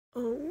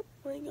Oh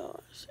my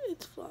gosh,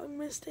 it's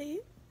Vlogmas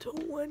Day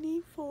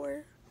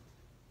 24.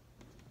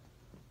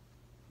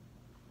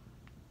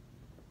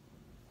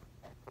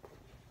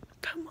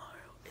 Tomorrow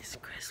is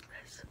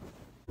Christmas.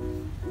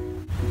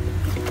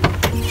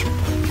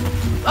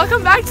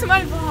 Welcome back to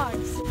my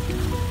vlogs.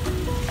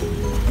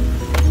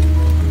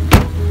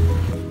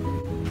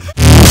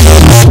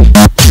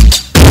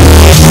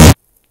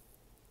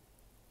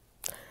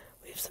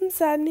 We have some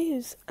sad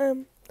news.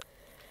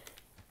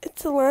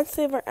 It's the last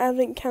day of our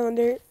advent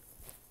calendar.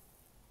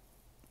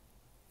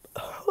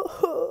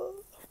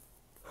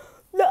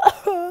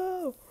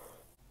 No!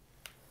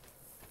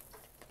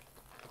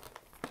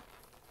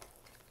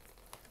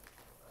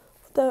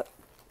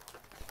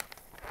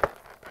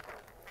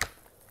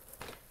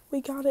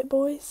 We got it,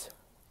 boys.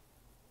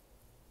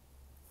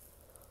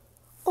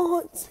 Oh,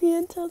 it's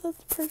Santa.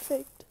 That's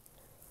perfect.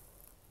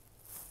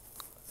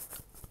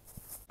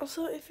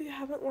 Also, if you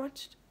haven't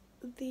watched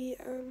the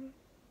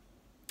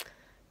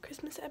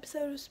Christmas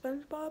episode of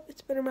SpongeBob,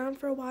 it's been around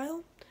for a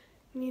while.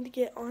 You need to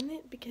get on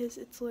it because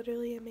it's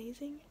literally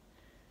amazing.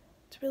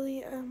 It's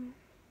really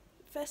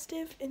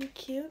festive and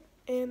cute,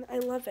 and I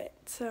love it.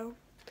 So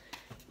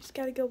you just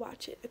gotta go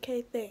watch it.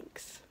 Okay,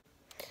 thanks.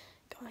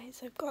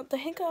 Guys, I've got the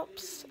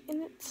hiccups,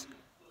 and it's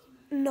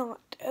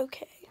not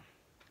okay.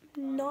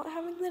 Not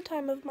having the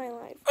time of my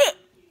life.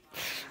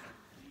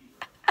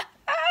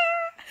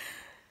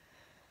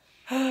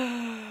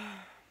 I'm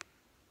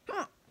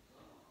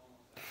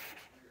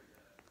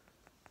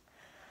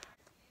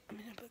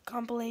gonna put a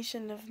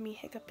compilation of me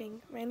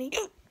hiccuping. Ready?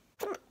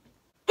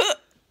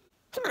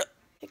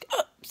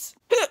 Hiccups.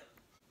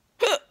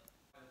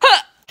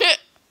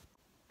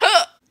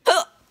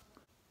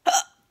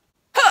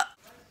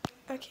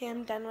 Okay,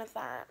 I'm done with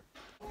that.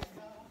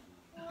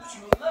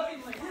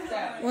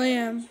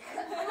 William.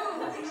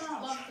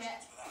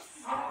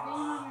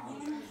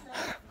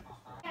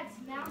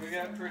 We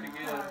got pretty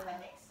good.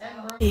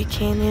 You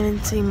can't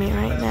even see me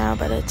right now,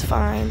 but it's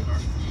fine.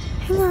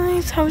 Hey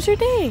guys, how was your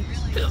day?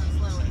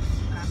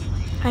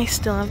 I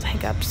still have the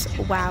hiccups.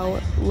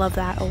 Wow, love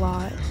that a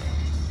lot.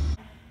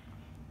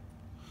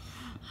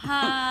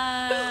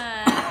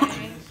 Hi.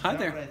 Hi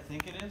there. What I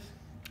think it is?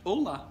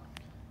 Hola.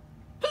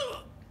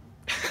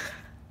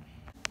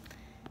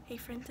 Hey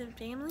friends and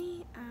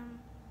family,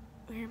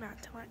 we're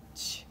about to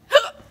watch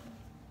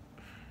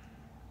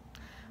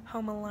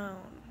Home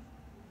Alone.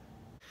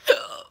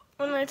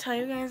 When I tell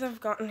you guys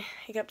I've gotten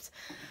hiccups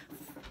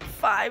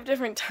 5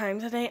 different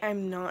times today,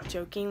 I'm not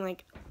joking.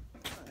 Like,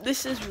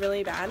 this is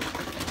really bad.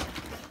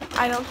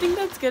 I don't think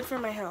that's good for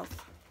my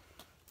health.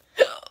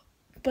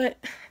 But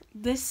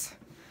this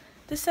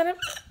set of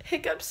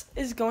hiccups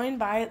is going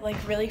by like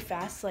really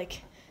fast,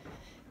 like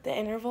the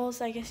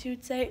intervals, I guess you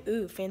would say.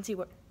 Ooh, fancy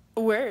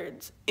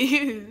words.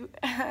 Ew.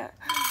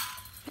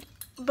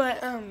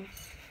 But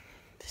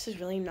this is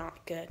really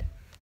not good.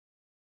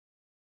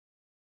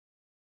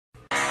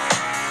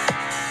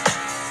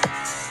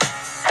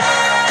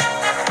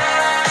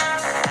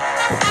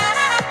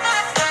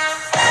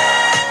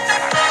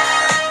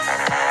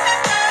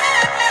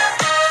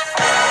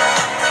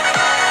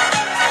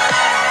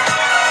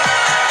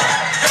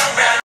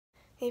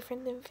 Hey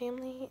friends and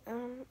family,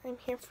 I'm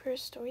here for a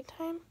story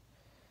time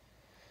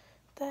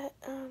that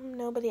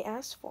nobody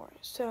asked for.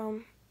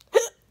 So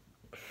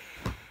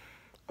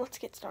let's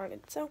get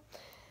started. So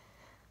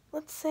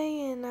let's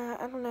say in I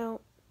don't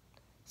know,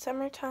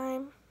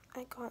 summertime,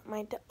 I got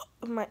my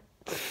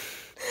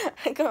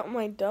I got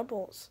my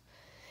doubles.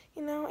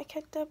 You know, I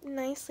kept up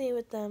nicely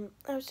with them.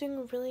 I was doing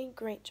a really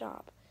great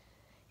job.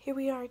 Here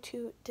we are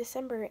to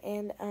December,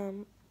 and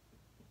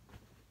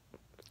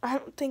I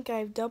don't think I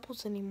have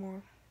doubles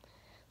anymore.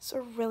 It's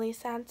a really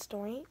sad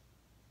story.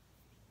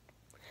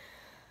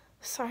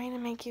 Sorry to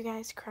make you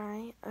guys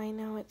cry. I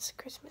know it's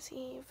Christmas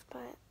Eve,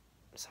 but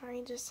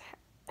sorry, just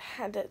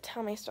had to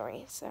tell my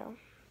story, so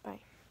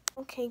bye.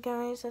 Okay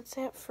guys, that's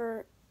it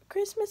for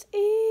Christmas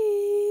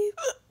Eve.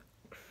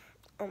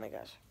 Oh my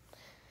gosh.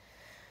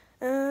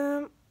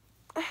 I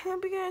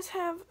hope you guys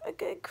have a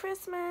good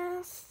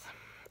Christmas.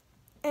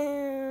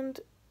 And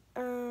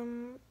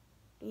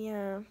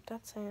yeah,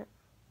 that's it.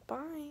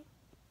 Bye.